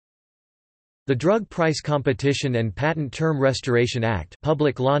The Drug Price Competition and Patent Term Restoration Act,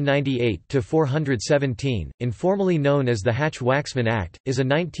 Public Law 98-417, informally known as the Hatch-Waxman Act, is a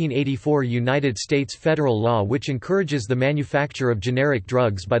 1984 United States federal law which encourages the manufacture of generic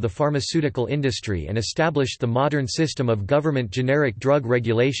drugs by the pharmaceutical industry and established the modern system of government generic drug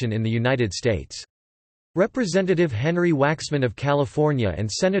regulation in the United States. Representative Henry Waxman of California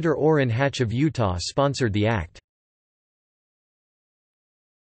and Senator Orrin Hatch of Utah sponsored the act.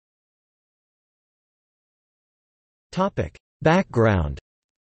 Background.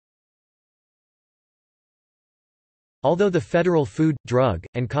 Although the Federal Food, Drug,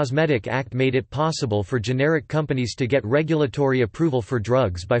 and Cosmetic Act made it possible for generic companies to get regulatory approval for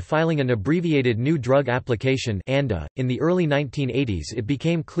drugs by filing an abbreviated New Drug Application (ANDA), in the early 1980s it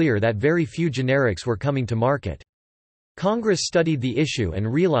became clear that very few generics were coming to market. Congress studied the issue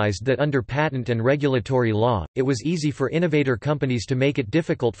and realized that under patent and regulatory law, it was easy for innovator companies to make it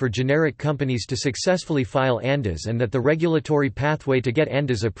difficult for generic companies to successfully file ANDAs and that the regulatory pathway to get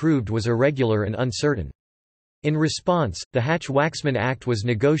ANDAs approved was irregular and uncertain. In response, the Hatch-Waxman Act was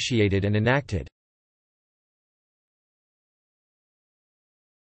negotiated and enacted.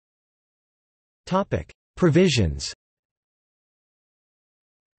 Provisions.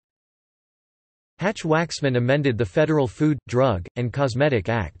 Hatch-Waxman amended the Federal Food, Drug, and Cosmetic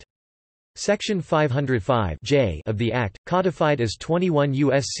Act. Section 505 J of the Act, codified as 21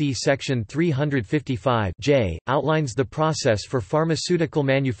 U.S.C. Section 355 J, outlines the process for pharmaceutical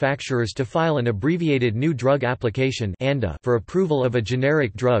manufacturers to file an abbreviated New Drug Application (ANDA) for approval of a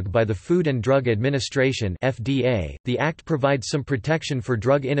generic drug by the Food and Drug Administration (FDA). The Act provides some protection for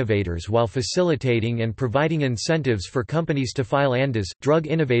drug innovators while facilitating and providing incentives for companies to file ANDAs. Drug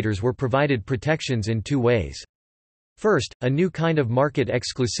innovators were provided protections in two ways. First, a new kind of market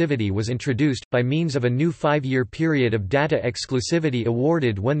exclusivity was introduced, by means of a new 5-year period of data exclusivity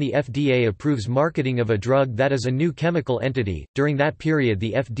awarded when the FDA approves marketing of a drug that is a new chemical entity. During that period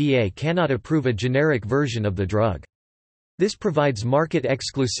the FDA cannot approve a generic version of the drug. This provides market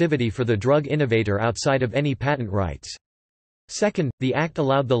exclusivity for the drug innovator outside of any patent rights. Second, the Act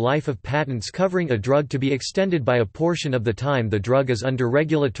allowed the life of patents covering a drug to be extended by a portion of the time the drug is under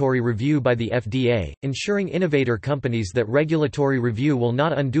regulatory review by the FDA, ensuring innovator companies that regulatory review will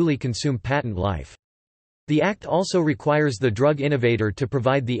not unduly consume patent life. The Act also requires the drug innovator to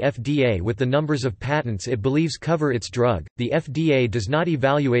provide the FDA with the numbers of patents it believes cover its drug. The FDA does not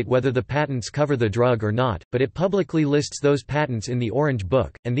evaluate whether the patents cover the drug or not, but it publicly lists those patents in the Orange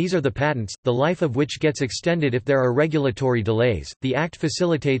Book, and these are the patents, the life of which gets extended if there are regulatory delays. The Act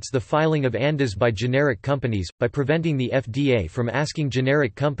facilitates the filing of ANDAs by generic companies, by preventing the FDA from asking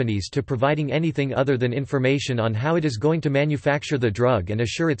generic companies to providing anything other than information on how it is going to manufacture the drug and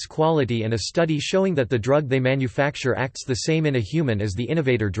assure its quality and a study showing that the drug they manufacture acts the same in a human as the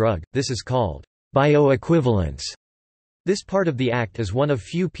innovator drug. This is called bioequivalence. This part of the Act is one of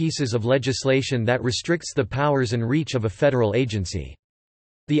few pieces of legislation that restricts the powers and reach of a federal agency.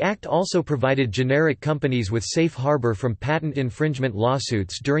 The Act also provided generic companies with safe harbor from patent infringement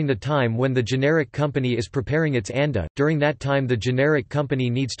lawsuits during the time when the generic company is preparing its ANDA. During that time the generic company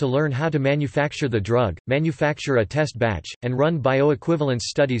needs to learn how to manufacture the drug, manufacture a test batch, and run bioequivalence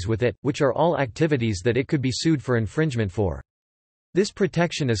studies with it, which are all activities that it could be sued for infringement for. This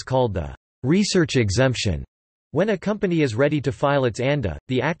protection is called the research exemption. When a company is ready to file its ANDA,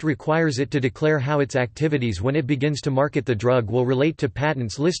 the Act requires it to declare how its activities when it begins to market the drug will relate to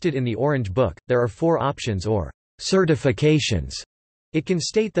patents listed in the Orange Book. There are 4 options or certifications. It can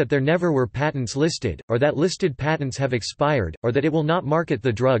state that there never were patents listed, or that listed patents have expired, or that it will not market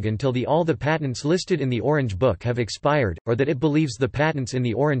the drug until all the patents listed in the Orange Book have expired, or that it believes the patents in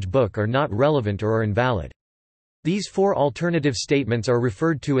the Orange Book are not relevant or are invalid. These 4 alternative statements are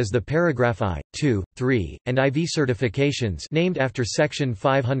referred to as the paragraph I, II, III, and IV certifications named after Section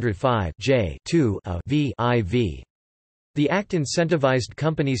 505 J 2 v IV. The Act incentivized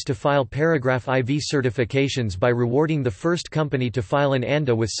companies to file paragraph IV certifications by rewarding the first company to file an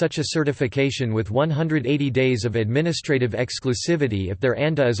ANDA with such a certification with 180 days of administrative exclusivity if their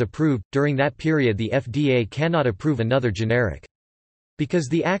ANDA is approved. During that period the FDA cannot approve another generic. Because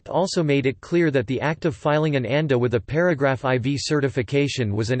the Act also made it clear that the act of filing an ANDA with a paragraph IV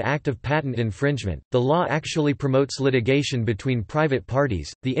certification was an act of patent infringement, the law actually promotes litigation between private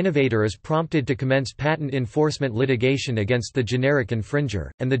parties. The innovator is prompted to commence patent enforcement litigation against the generic infringer,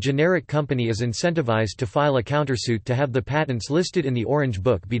 and the generic company is incentivized to file a countersuit to have the patents listed in the Orange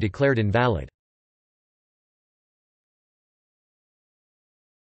Book be declared invalid.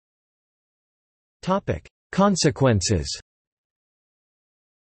 Consequences.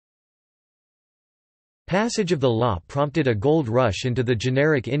 Passage of the law prompted a gold rush into the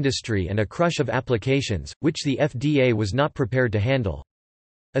generic industry and a crush of applications, which the FDA was not prepared to handle.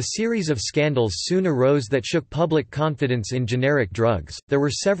 A series of scandals soon arose that shook public confidence in generic drugs. There were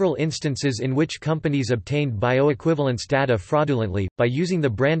several instances in which companies obtained bioequivalence data fraudulently, by using the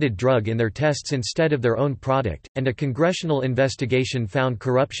branded drug in their tests instead of their own product, and a congressional investigation found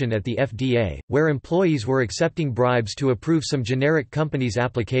corruption at the FDA, where employees were accepting bribes to approve some generic companies'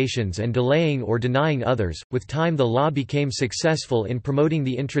 applications and delaying or denying others. With time, the law became successful in promoting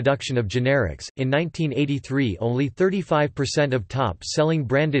the introduction of generics. In 1983, only 35% of top-selling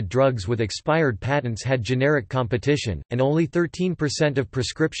branded drugs with expired patents had generic competition, and only 13% of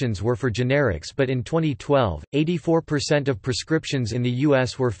prescriptions were for generics. But in 2012, 84% of prescriptions in the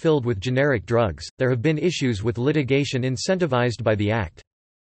U.S. were filled with generic drugs. There have been issues with litigation incentivized by the Act.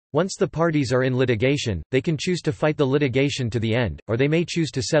 Once the parties are in litigation, they can choose to fight the litigation to the end, or they may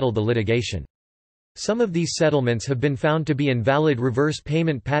choose to settle the litigation. Some of these settlements have been found to be invalid reverse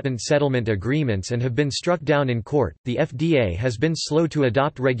payment patent settlement agreements and have been struck down in court. The FDA has been slow to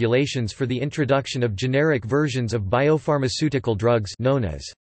adopt regulations for the introduction of generic versions of biopharmaceutical drugs known as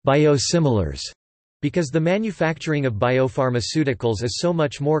biosimilars, because the manufacturing of biopharmaceuticals is so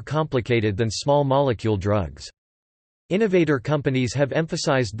much more complicated than small molecule drugs. Innovator companies have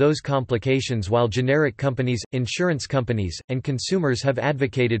emphasized those complications while generic companies, insurance companies, and consumers have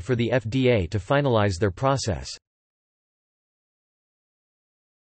advocated for the FDA to finalize their process.